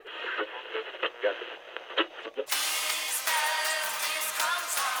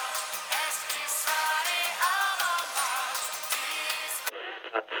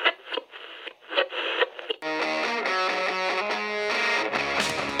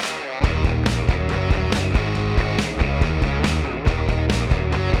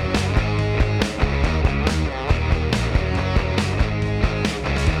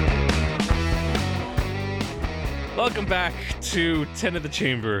Welcome back to 10 of the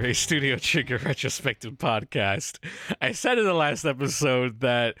Chamber, a Studio Trigger retrospective podcast. I said in the last episode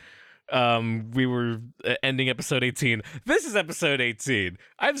that we were ending episode 18. This is episode 18.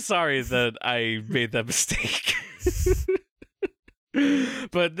 I'm sorry that I made that mistake.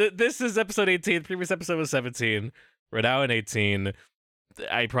 But this is episode 18. Previous episode was 17. We're now in 18.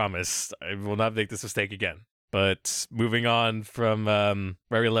 I promise I will not make this mistake again. But moving on from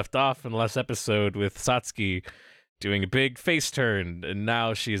where we left off in the last episode with Satsuki doing a big face turn, and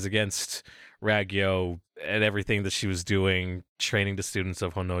now she's against Ragyo and everything that she was doing, training the students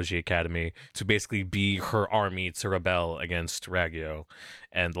of Honnoji Academy to basically be her army to rebel against Ragyo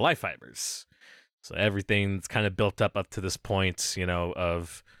and the Life Fibers. So everything's kind of built up to this point, you know,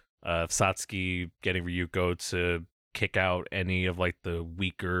 of Satsuki getting Ryuko to kick out any of like the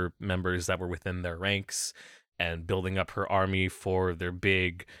weaker members that were within their ranks and building up her army for their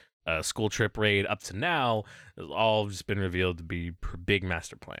big school trip raid. Up to now, it's all just been revealed to be her big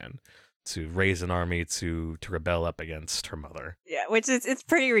master plan to raise an army to rebel up against her mother. Yeah, which is it's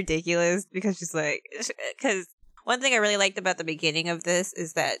pretty ridiculous because she's like, because one thing I really liked about the beginning of this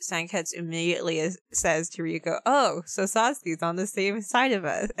is that Sanketsu immediately says to Ryuko, "Oh, so Satsuki's on the same side of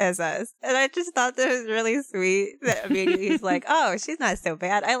us as us," and I just thought that was really sweet. That immediately he's like, "Oh, she's not so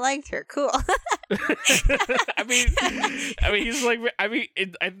bad. I liked her. Cool." I mean, he's like,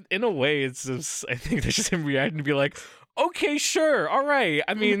 in a way, it's just, I think that's just him reacting to be like, okay, sure, all right.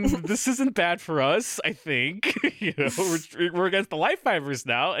 I mean, this isn't bad for us, I think. You know, we're against the Life Fibers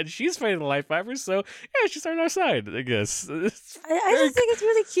now, and she's fighting the Life Fibers, so yeah, she's on our side, I guess. I just think it's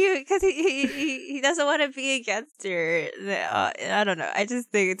really cute because he doesn't want to be against her. I don't know. I just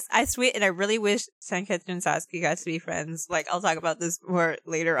think it's sweet, and I really wish Sanketsu and Satsuki got to be friends. Like, I'll talk about this more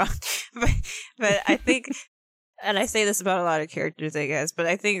later on, but I think. And I say this about a lot of characters, I guess, but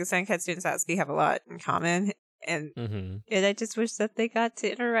I think Sanketsu and Satsuki have a lot in common. And and I just wish that they got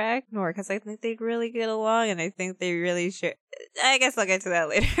to interact more because I think they'd really get along, and I think they really should. I guess I'll get to that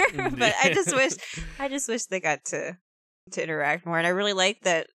later. But I just wish they got to interact more, and I really like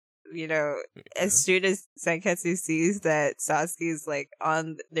that. You know, as soon as Sanketsu sees that Satsuki's like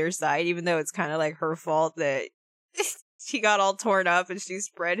on their side, even though it's kind of like her fault that she got all torn up and she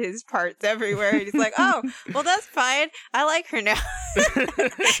spread his parts everywhere, and he's like, "Oh, well, that's fine. I like her now."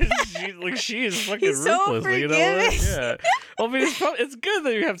 she is fucking He's so ruthless. Like, you know what? Yeah. Well, I mean, it's good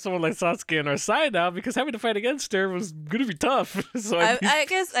that you have someone like Satsuki on our side now, because having to fight against her was gonna be tough. So I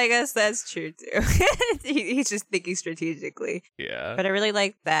guess that's true too. He's just thinking strategically. Yeah. But I really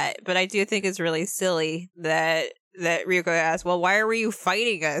like that. But I do think it's really silly that Ryuko asked, "Well, why were you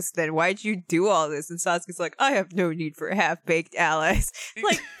fighting us then? Why'd you do all this?" And Satsuki's like, "I have no need for half-baked allies."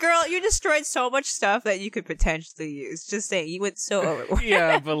 Like, girl, you destroyed so much stuff that you could potentially use. Just saying, you went so overboard.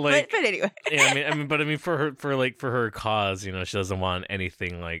 Yeah, but like, but anyway. Yeah, I mean, for her cause, you know, she doesn't want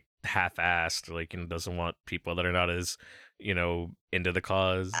anything like half-assed. Like, you know, doesn't want people that are not as, you know, into the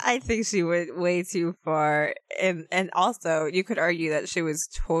cause. I think she went way too far, and also you could argue that she was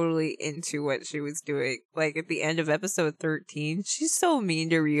totally into what she was doing. Like at the end of episode 13, she's so mean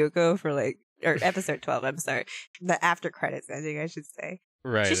to Ryuko for like, or episode 12. I'm sorry, the after credits ending, I should say.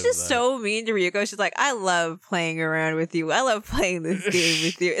 Right. She's just so mean to Ryuko. She's like, "I love playing around with you. I love playing this game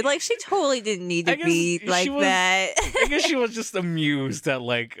with you." And like, she totally didn't need to be like that. I guess she was just amused at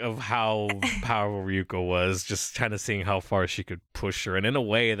like of how powerful Ryuko was, just kind of seeing how far she could push her, and in a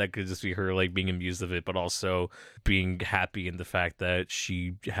way that could just be her like being amused of it, but also being happy in the fact that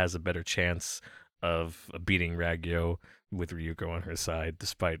she has a better chance of beating Ragyo with Ryuko on her side,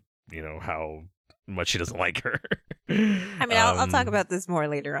 despite, you know, how much she doesn't like her. I mean, I'll talk about this more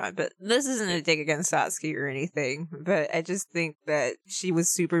later on, but this isn't a dig against Satsuki or anything, but I just think that she was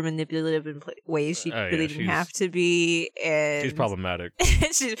super manipulative in ways she really didn't have to be, and she's problematic.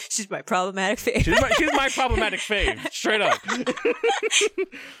 she's my problematic fave. She's my problematic fave, straight up.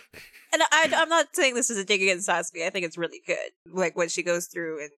 And I'm not saying this is a dig against Satsuki. I think it's really good, like what she goes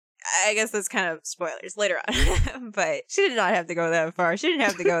through, and I guess that's kind of spoilers later on. But she did not have to go that far. She didn't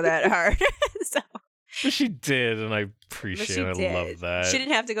have to go that hard. So. But she did, and I appreciate it. I love that. She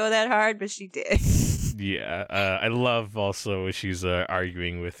didn't have to go that hard, but she did. Yeah. I love also when she's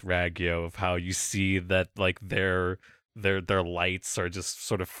arguing with Ragyo of how you see that like their lights are just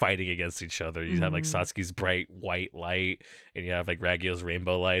sort of fighting against each other. You have like Satsuki's bright white light, and you have like Ragyo's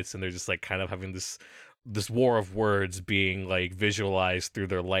rainbow lights, and they're just like kind of having this war of words being like visualized through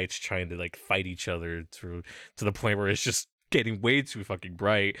their lights, trying to like fight each other to the point where it's just getting way too fucking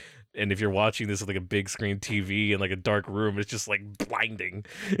bright. And if you're watching this with like a big screen TV in like a dark room, it's just like blinding.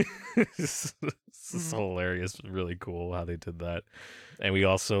 It's hilarious. Really cool how they did that. And we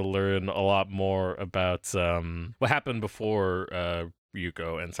also learn a lot more about what happened before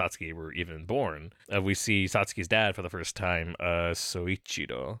Ryuko and Satsuki were even born. We see Satsuki's dad for the first time,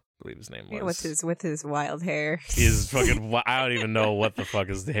 Soichiro, I believe his name was. Yeah, with his wild hair. He's fucking. I don't even know what the fuck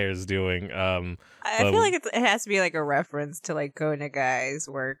his hair is doing. I feel like it has to be like a reference to like Go Nagai's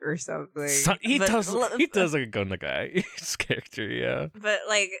work or something. He does like a Go Nagai character, yeah. But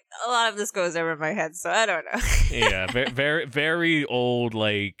like a lot of this goes over my head, so I don't know. Yeah, very very old,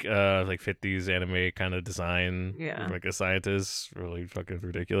 like 50s anime kind of design. Yeah, like a scientist, really fucking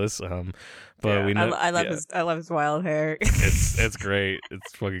ridiculous. But yeah, we know I love his wild hair. It's great.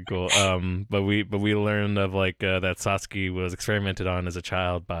 It's fucking cool. But we learned of like that Satsuki was experimented on as a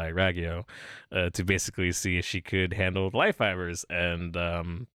child by Ragyo, to basically see if she could handle the life fibers, and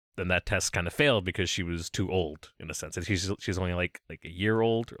then that test kind of failed because she was too old in a sense. And she's only like a year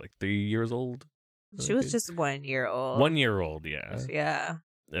old or like 3 years old. She was just 1 year old. 1 year old, yeah. Yeah.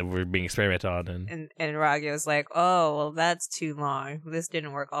 And we're being experimented on, and Ragyo's like, oh well, that's too long. This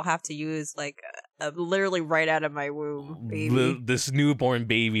didn't work. I'll have to use like literally right out of my womb, baby. This newborn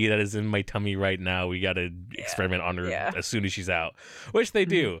baby that is in my tummy right now. We got to experiment on her as soon as she's out, which they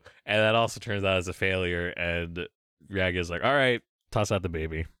do, and that also turns out as a failure. And Ragyo's like, all right, toss out the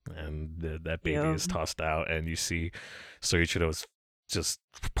baby, and that baby is tossed out, and you see Soichiro's just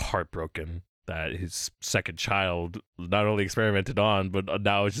heartbroken that his second child not only experimented on, but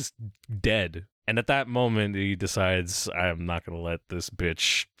now is just dead. And at that moment, he decides, I'm not going to let this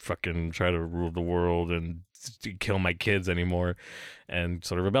bitch fucking try to rule the world and kill my kids anymore, and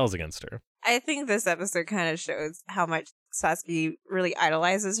sort of rebels against her. I think this episode kind of shows how much Satsuki really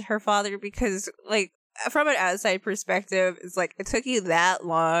idolizes her father, because, like, from an outside perspective, it's like, it took you that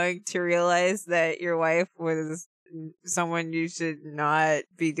long to realize that your wife was someone you should not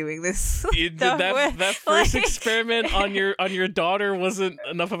be doing this. That first experiment on your daughter wasn't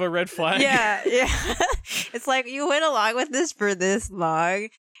enough of a red flag. Yeah. It's like you went along with this for this long,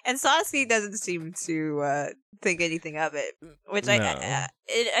 and Satsuki doesn't seem to think anything of it. Which I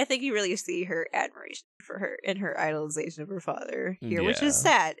think you really see her admiration for her and her idolization of her father here, which is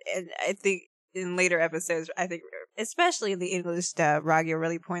sad. And I think in later episodes, I think especially in the English dub, Ragyo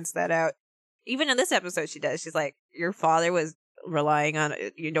really points that out. Even in this episode, she does. She's like, your father was relying on,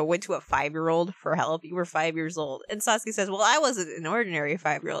 went to a 5-year-old for help. You were 5 years old. And Satsuki says, well, I wasn't an ordinary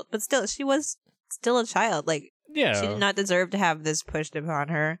 5-year-old, but still, she was still a child. Like, she did not deserve to have this pushed upon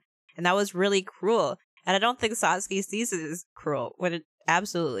her. And that was really cruel. And I don't think Satsuki sees it as cruel, when it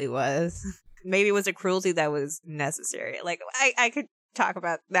absolutely was. Maybe it was a cruelty that was necessary. Like, I could talk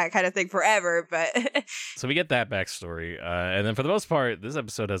about that kind of thing forever, but so we get that backstory, and then for the most part, this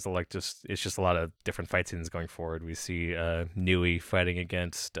episode has it's just a lot of different fight scenes going forward. We see Nui fighting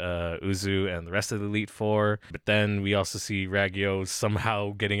against Uzu and the rest of the Elite Four, but then we also see Ragyo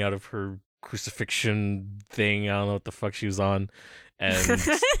somehow getting out of her crucifixion thing. I don't know what the fuck she was on.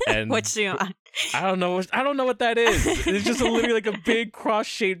 And what's she on? I don't know what that is. It's just literally like a big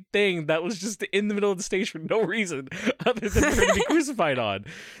cross-shaped thing that was just in the middle of the stage for no reason other than for her to be crucified on.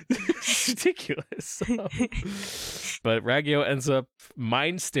 It's ridiculous. But Ragyo ends up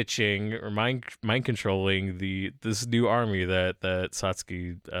mind stitching or mind controlling this new army that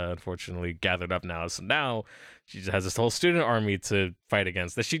Satsuki unfortunately gathered up now. So now she just has this whole student army to fight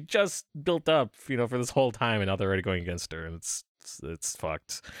against that she just built up, for this whole time, and now they're already going against her, and it's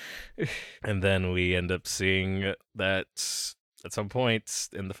fucked. And then we end up seeing that at some point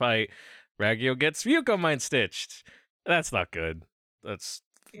in the fight, Ragyo gets Ryuko mind stitched. That's not good. That's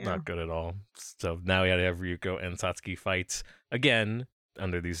not good at all. So now we had to have Ryuko and Satsuki fight again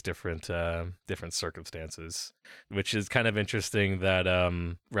under these different circumstances, which is kind of interesting that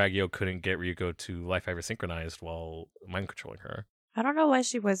Ragyo couldn't get Ryuko to life fiber synchronized while mind controlling her. I don't know why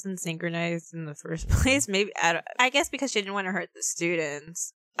she wasn't synchronized in the first place. Maybe I guess because she didn't want to hurt the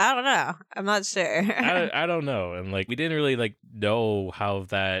students. I don't know. I'm not sure. I don't know. And we didn't really know how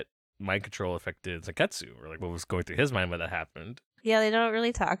that mind control affected Saketsu, or what was going through his mind when that happened. Yeah, they don't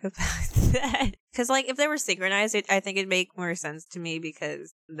really talk about that. Because if they were synchronized, I think it'd make more sense to me,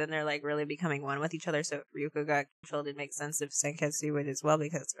 because then they're really becoming one with each other. So if Ryuko got controlled, it'd make sense if Senketsu would as well,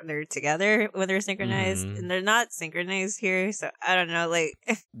 because they're together when they're synchronized, and they're not synchronized here. So I don't know,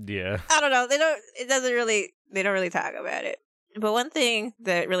 yeah, I don't know. They don't really talk about it. But one thing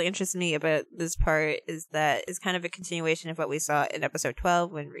that really interests me about this part is that it's kind of a continuation of what we saw in episode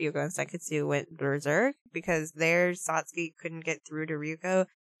 12 when Ryuko and Senketsu went berserk, because there Satsuki couldn't get through to Ryuko.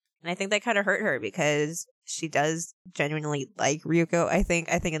 And I think that kind of hurt her because she does genuinely like Ryuko. I think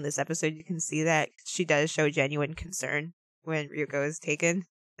in this episode you can see that she does show genuine concern when Ryuko is taken.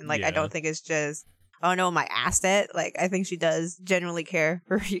 And like, I don't think it's just, oh no, my asset. Like, I think she does genuinely care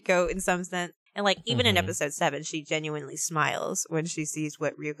for Ryuko in some sense. And like, even in episode 7, she genuinely smiles when she sees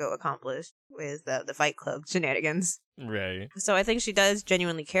what Ryuko accomplished with the Fight Club shenanigans. Right. So I think she does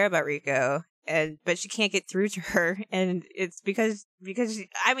genuinely care about Ryuko, but she can't get through to her, and it's because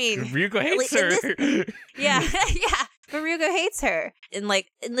I mean, Ryuko hates her. Yeah, but Ryuko hates her. And like,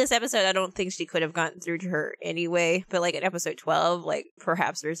 in this episode, I don't think she could have gotten through to her anyway. But like in episode 12, like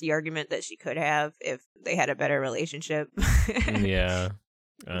perhaps there's the argument that she could have if they had a better relationship. Yeah.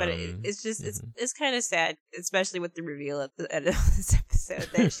 But it's just it's kind of sad, especially with the reveal at the end of this episode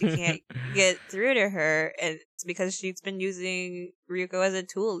that she can't get through to her, and it's because she's been using Ryuko as a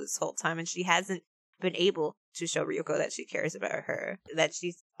tool this whole time, and she hasn't been able to show Ryuko that she cares about her, that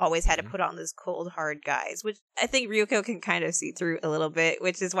she's always had to put on this cold, hard guise, which I think Ryuko can kind of see through a little bit,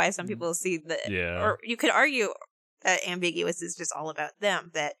 which is why some people see or you could argue that ambiguous is just all about them,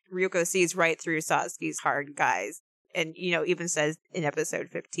 that Ryuko sees right through Satsuki's hard guise. And, you know, even says in episode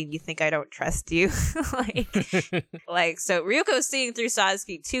 15, you think I don't trust you? like, so Ryuko's seeing through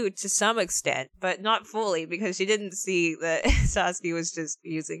Satsuki too, to some extent, but not fully, because she didn't see that Satsuki was just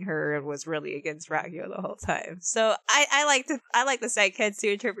using her and was really against Ragyo the whole time. So I like the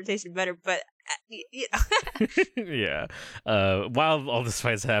Saiketsu interpretation better, but you know. Yeah. While all this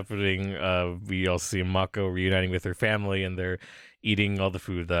fight's happening, we all see Mako reuniting with her family, and they're eating all the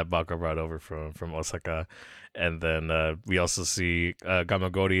food that Mako brought over from Osaka. And then we also see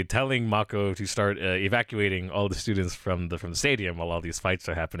Gamagori telling Mako to start evacuating all the students from the stadium while all these fights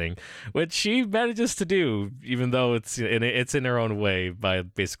are happening, which she manages to do, even though it's in her own way, by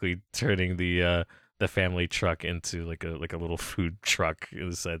basically turning the family truck into like a little food truck in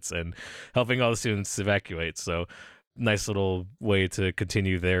a sense, and helping all the students evacuate. So nice little way to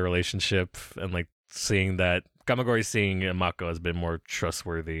continue their relationship, and like seeing that Gamagori seeing Mako has been more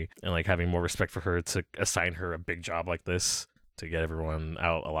trustworthy, and like having more respect for her to assign her a big job like this to get everyone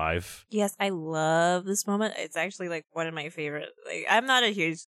out alive. Yes, I love this moment. It's actually like one of my favorite. Like, I'm not a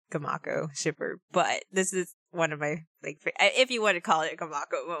huge Kamako shipper, but this is one of my, like, if you want to call it a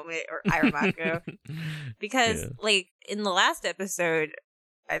Kamako moment or Iramako, because like in the last episode,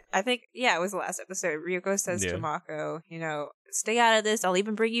 I think, it was the last episode, Ryuko says to Mako, you know, stay out of this, I'll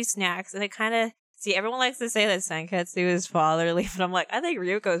even bring you snacks. And it kind of, see, everyone likes to say that Senketsu is fatherly, but I'm like, I think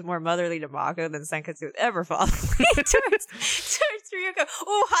Ryuko is more motherly to Mako than Senketsu is ever fatherly towards Ryuko.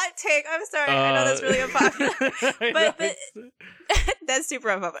 Oh, hot take. I'm sorry. I know that's really unpopular. but that's super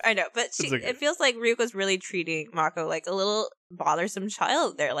unpopular. I know. But it feels like Ryuko's really treating Mako like a little bothersome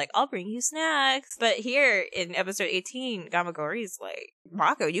child there. Like, I'll bring you snacks. But here in episode 18, Gamagori's like,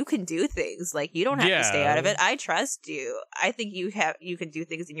 Mako, you can do things. Like, you don't have to stay out of it. I trust you. I think you can do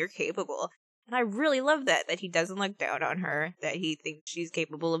things and you're capable. And I really love that he doesn't look down on her, that he thinks she's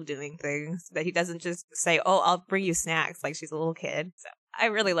capable of doing things, that he doesn't just say, oh, I'll bring you snacks like she's a little kid. So I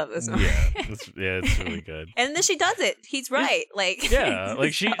really love this one. It's really good. And then she does it. He's right. Like,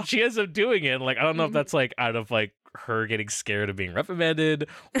 like she ends up doing it. And like, I don't know if that's like out of like her getting scared of being reprimanded,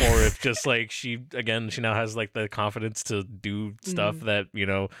 or if just like she now has like the confidence to do stuff that, you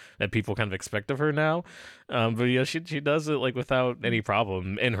know, that people kind of expect of her now. But yeah, she does it like without any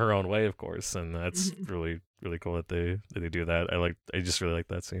problem in her own way, of course, and that's really cool that they do that. I just really like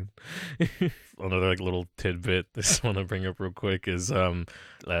that scene. Another like little tidbit I just want to bring up real quick is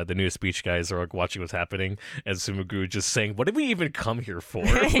the new speech guys are like watching what's happening, and Sumaguru just saying, "What did we even come here for?"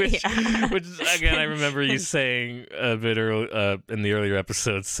 Which again, I remember you saying a bit early, in the earlier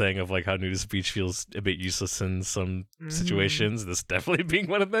episodes, saying of like how new speech feels a bit useless in some situations. This definitely being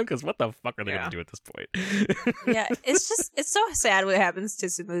one of them, because what the fuck are they going to do at this point? It's so sad what happens to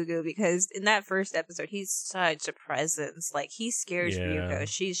Sumaguru, because in that first episode, he's such a presence. Like, he scares Ryuko.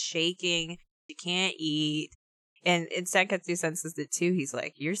 She's shaking. She can't eat. And Senketsu senses it too. He's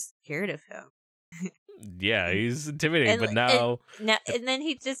like, you're scared of him. Yeah, he's intimidating, but now... And then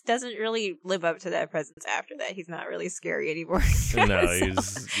he just doesn't really live up to that presence after that. He's not really scary anymore. No,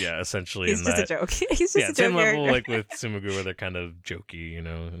 he's, essentially he's in just that... a joke. He's just a joke same level character. like with Sumaguru, where they're kind of jokey, you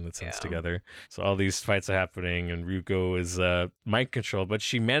know, in that sense together. So all these fights are happening, and Ryuko is mind controlled, but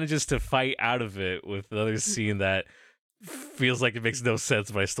she manages to fight out of it with another scene that feels like it makes no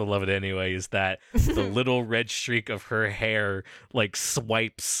sense, but I still love it anyway, is that the little red streak of her hair like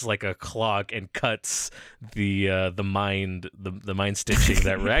swipes like a clock and cuts the mind stitching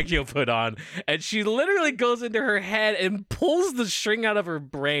that Ragyo put on, and she literally goes into her head and pulls the string out of her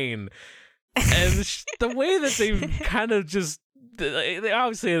brain. And the way that they kind of just they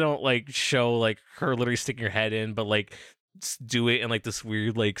obviously don't like show like her literally sticking her head in, but like do it in like this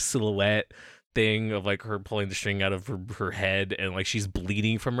weird like silhouette thing of like her pulling the string out of her head, and like she's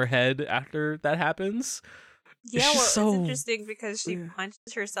bleeding from her head after that happens. Yeah, well, it's interesting because she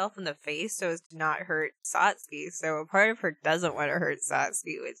punches herself in the face so as to not hurt Satsuki. So a part of her doesn't want to hurt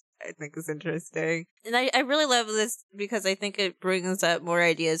Satsuki, which I think is interesting. And I really love this because I think it brings up more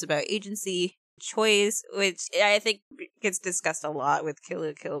ideas about agency, choice, which I think gets discussed a lot with Kill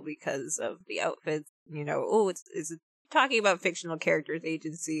la Kill because of the outfits. You know, it's talking about fictional characters'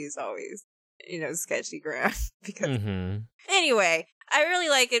 agency is always, sketchy ground. Because anyway, I really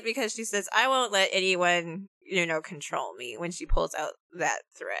like it because she says, I won't let anyone, control me when she pulls out that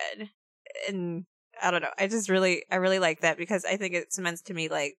thread. And I don't know. I really like that because I think it cements to me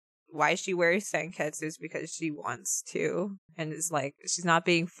like why she wears Senketsu is because she wants to. And it's like she's not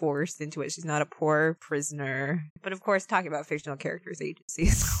being forced into it. She's not a poor prisoner. But of course, talking about fictional characters'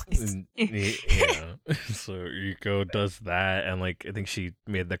 agencies. Yeah. So Yuko does that, and like I think she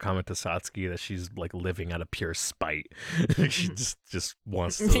made the comment to Satsuki that she's like living out of pure spite. She just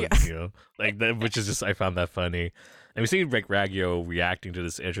wants to, like that, which is just I found that funny. And we see like Ragyo reacting to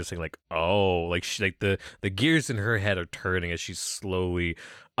this interesting, like, oh, like she like the gears in her head are turning as she's slowly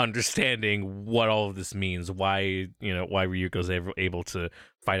understanding what all of this means. Why Ryuko's able to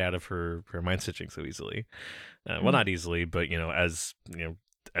fight out of her mind stitching so easily. Well, not easily, but as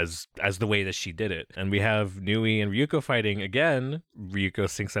the way that she did it. And we have Nui and Ryuko fighting again. Ryuko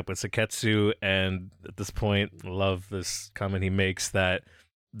syncs up with Seketsu, and at this point, love this comment he makes that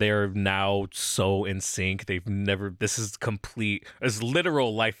they're now so in sync. This is complete, as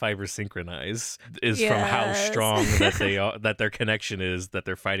literal life fiber synchronize is from how strong that they are, that their connection is, that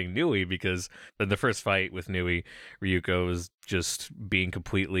they're fighting Nui, because in the first fight with Nui, Ryuko is just being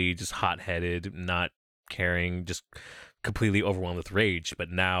completely just hot-headed, not caring, just completely overwhelmed with rage.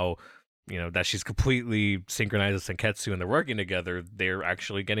 But now, that she's completely synchronized with Senketsu and they're working together, they're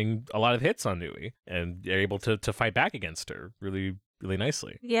actually getting a lot of hits on Nui, and they're able to fight back against her really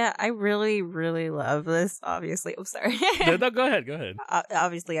nicely. Yeah, I really, really love this, obviously. I'm sorry. No, go ahead.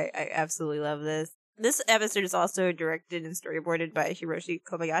 Obviously, I absolutely love this. This episode is also directed and storyboarded by Hiroshi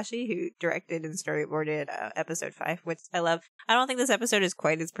Kobayashi, who directed and storyboarded episode 5, which I love. I don't think this episode is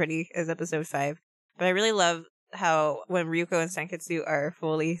quite as pretty as episode 5, but I really love how when Ryuko and Senketsu are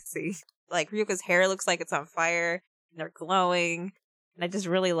fully synced, like Ryuko's hair looks like it's on fire, and they're glowing. And I just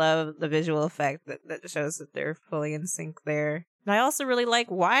really love the visual effect that shows that they're fully in sync there. And I also really like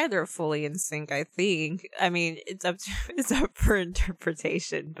why they're fully in sync, I think. I mean, it's up for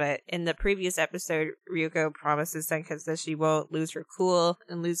interpretation, but in the previous episode, Ryuko promises Senketsu that she won't lose her cool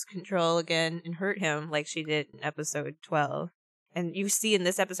and lose control again and hurt him like she did in episode 12. And you see in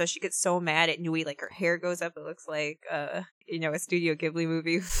this episode, she gets so mad at Nui, like her hair goes up. It looks like, a Studio Ghibli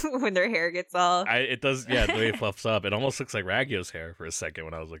movie when their hair gets all... It does, yeah, the way it fluffs up. It almost looks like Ragyo's hair for a second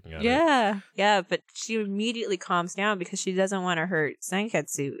when I was looking at it. Yeah, but she immediately calms down because she doesn't want to hurt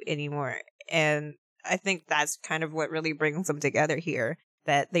Senketsu anymore. And I think that's kind of what really brings them together here,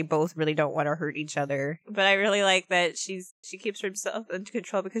 that they both really don't want to hurt each other. But I really like that she keeps herself under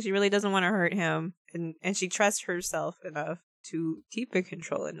control because she really doesn't want to hurt him. And she trusts herself enough to keep in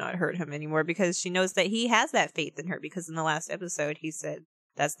control and not hurt him anymore because she knows that he has that faith in her, because in the last episode he said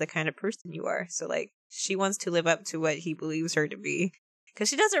that's the kind of person you are. So like she wants to live up to what he believes her to be, because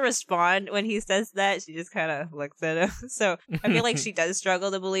she doesn't respond when he says that. She just kind of looks at him. So I feel like she does struggle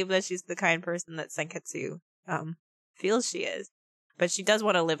to believe that she's the kind of person that Senketsu feels she is, but she does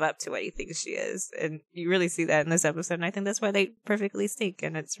want to live up to what he thinks she is, and you really see that in this episode, and I think that's why they perfectly sync,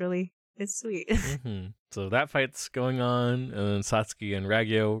 and it's sweet. So that fight's going on, and then Satsuki and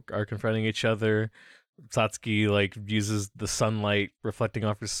Ragyo are confronting each other. Satsuki like uses the sunlight reflecting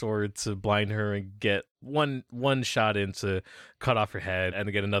off her sword to blind her and get one shot in to cut off her head, and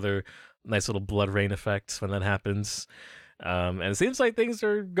to get another nice little blood rain effect when that happens. And it seems like things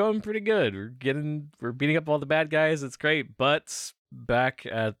are going pretty good. We're beating up all the bad guys. It's great, but back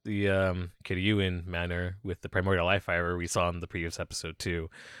at the Kiryuin Manor with the Primordial Life Fiber we saw in the previous episode too,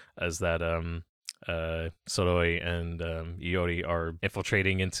 as that Soroi and Iori are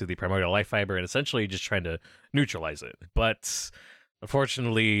infiltrating into the Primordial Life Fiber and essentially just trying to neutralize it. But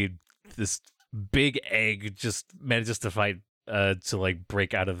unfortunately, this big egg just manages to fight to like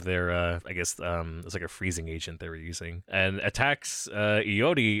break out of their I guess it's like a freezing agent they were using, and attacks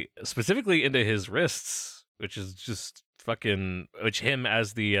Iori specifically into his wrists, which is just which him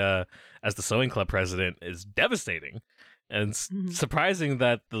as the sewing club president is devastating, and surprising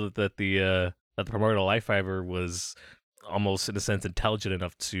that the Primordial Life Fiber was almost in a sense intelligent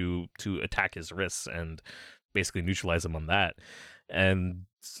enough to attack his wrists and basically neutralize him on that. And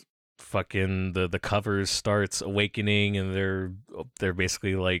fucking the covers starts awakening, and they're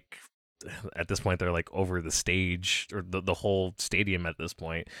basically like, at this point they're like over the stage, or the whole stadium at this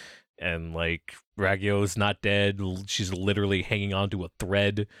point, and like Ragyo's not dead. She's literally hanging onto a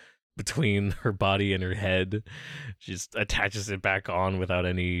thread between her body and her head. She just attaches it back on without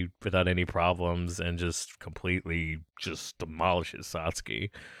any problems, and just completely just demolishes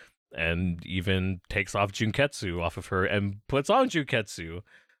Satsuki, and even takes off Junketsu off of her and puts on Junketsu,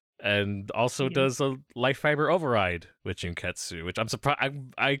 and also does a life fiber override with Junketsu, which I'm surprised.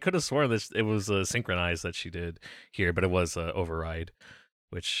 I could have sworn that it was synchronized that she did here, but it was override.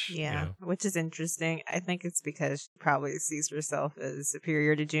 Which which is interesting. I think it's because she probably sees herself as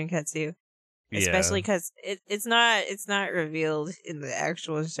superior to Junketsu, especially because it's not revealed in the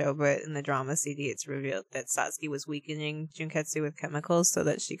actual show, but in the drama CD, it's revealed that Satsuki was weakening Junketsu with chemicals so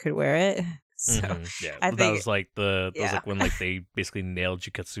that she could wear it. So I think that was like that was like when like they basically nailed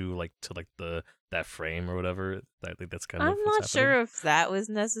Junketsu like to like that frame or whatever. I think that's kind of. I'm not sure if that was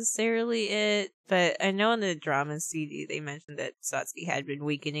necessarily it, but I know in the drama CD they mentioned that Satsuki had been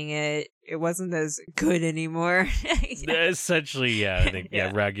weakening it. It wasn't as good anymore. Essentially, I think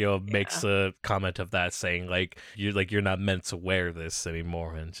Ragyo makes a comment of that, saying like you're not meant to wear this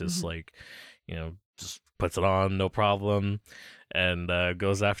anymore, and just like, you know, just puts it on, no problem, and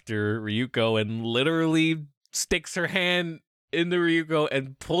goes after Ryuko and literally sticks her hand into Ryuko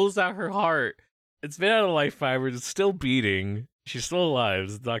and pulls out her heart. It's been out of life fibers. It's still beating. She's still alive.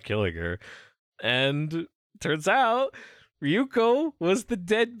 It's not killing her. And turns out Ryuko was the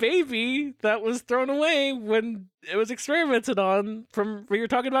dead baby that was thrown away when it was experimented on from what you were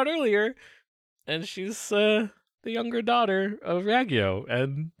talking about earlier. And she's the younger daughter of Ragyo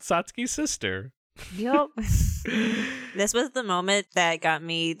and Satsuki's sister. Yep. This was the moment that got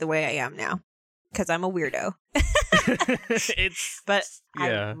me the way I am now, because I'm a weirdo.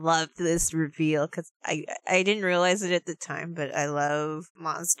 I loved this reveal because I didn't realize it at the time, but I love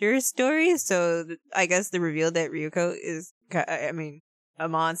monster stories. So I guess the reveal that Ryuko is, a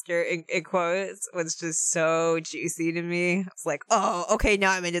monster in quotes, was just so juicy to me. I was like, oh, okay,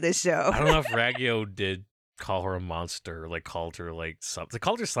 now I'm into this show. I don't know if Ragyo did call her a monster, like called her like something. They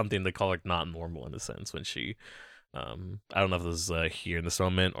called her something. They call her not normal in a sense when she. I don't know if this is here in this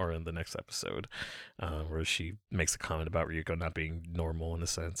moment or in the next episode, where she makes a comment about Ryuko not being normal in a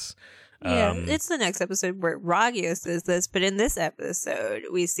sense. It's the next episode where Ragyo says this, but in this episode,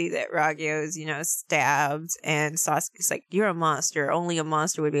 we see that Ragyo's, stabbed, and Sasuke's like, "You're a monster. Only a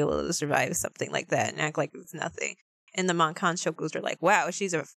monster would be able to survive something like that and act like it's nothing." And the Monkan Shokos are like, "Wow,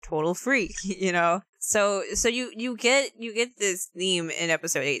 she's a total freak," So you get this theme in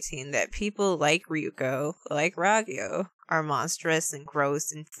episode 18 that people like Ryuko, like Ragyo, are monstrous and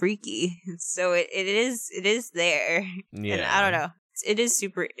gross and freaky. So it is there. Yeah. And I don't know. It is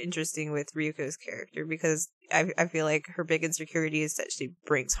super interesting with Ryuko's character because I feel like her big insecurity is that she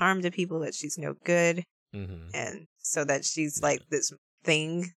brings harm to people, that she's no good. Mm-hmm. And so that she's like this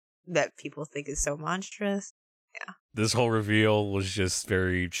thing that people think is so monstrous. Yeah. This whole reveal was just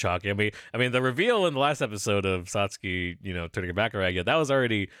very shocking. I mean, the reveal in the last episode of Satsuki, turning her back on Ragyo, that was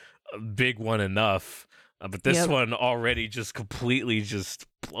already a big one enough. But this one already just completely just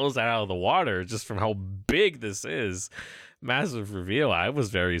blows that out of the water just from how big this is. Massive reveal. I was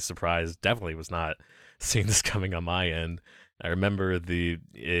very surprised. Definitely was not seeing this coming on my end. I remember a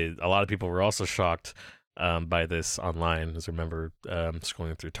lot of people were also shocked by this online. I remember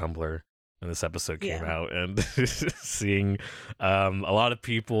scrolling through Tumblr when this episode came out and seeing a lot of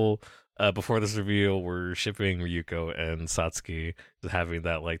people before this reveal were shipping Ryuko and Satsuki, having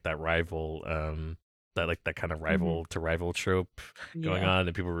that rival that kind of rival to rival trope going on,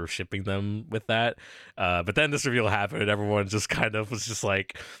 and people were shipping them with that. But then this reveal happened and everyone just kind of was just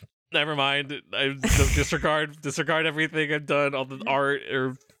like, never mind, I disregard everything I've done, all the art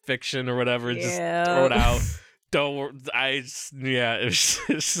or fiction or whatever, just throw it out. It's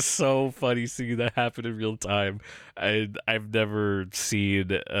just so funny seeing that happen in real time. I've never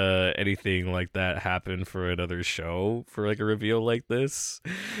seen anything like that happen for another show for like a reveal like this,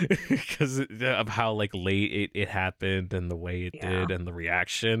 because of how like late it happened and the way it did and the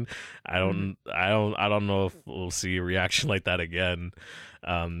reaction. I don't know if we'll see a reaction like that again.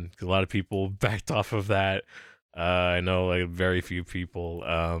 'Cause a lot of people backed off of that. I know like very few people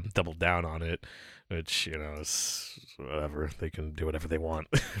doubled down on it. Which, is whatever. They can do whatever they want.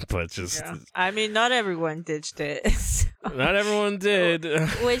 But just... Yeah. I mean, not everyone ditched it. So. Not everyone did.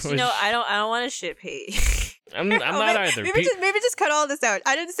 Which, I don't want to ship hate. I'm not either. Maybe just cut all this out.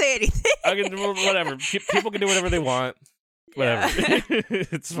 I didn't say anything. Whatever. People can do whatever they want. Whatever. Yeah.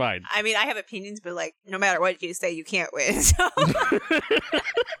 It's fine. I mean, I have opinions, but like, no matter what you say, you can't win. So.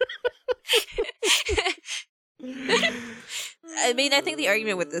 I mean, I think the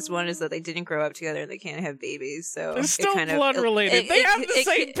argument with this one is that they didn't grow up together and they can't have babies. So They're still kind blood related. They have the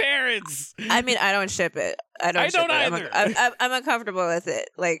same it, parents. I mean, I don't ship it. I don't either. I'm uncomfortable with it.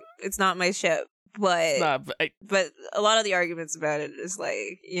 Like, it's not my ship. But a lot of the arguments about it is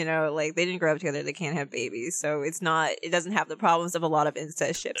like, you know, like they didn't grow up together, they can't have babies, so it doesn't have the problems of a lot of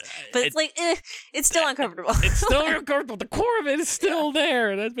incest ships. But it's like, it's still uncomfortable. It's still uncomfortable. The core of it is still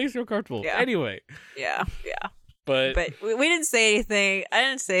there. That makes me uncomfortable. Yeah. Anyway. Yeah. But we didn't say anything. I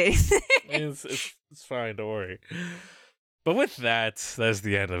didn't say anything. It's fine. Don't worry. But with that, that's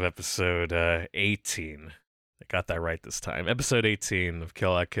the end of episode 18. I got that right this time. Episode 18 of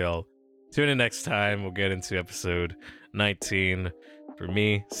Kill La Kill. Tune in next time. We'll get into episode 19. For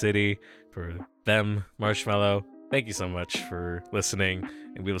me, City. For them, Marshmallow. Thank you so much for listening,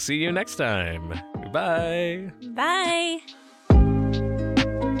 and we will see you next time. Goodbye. Bye.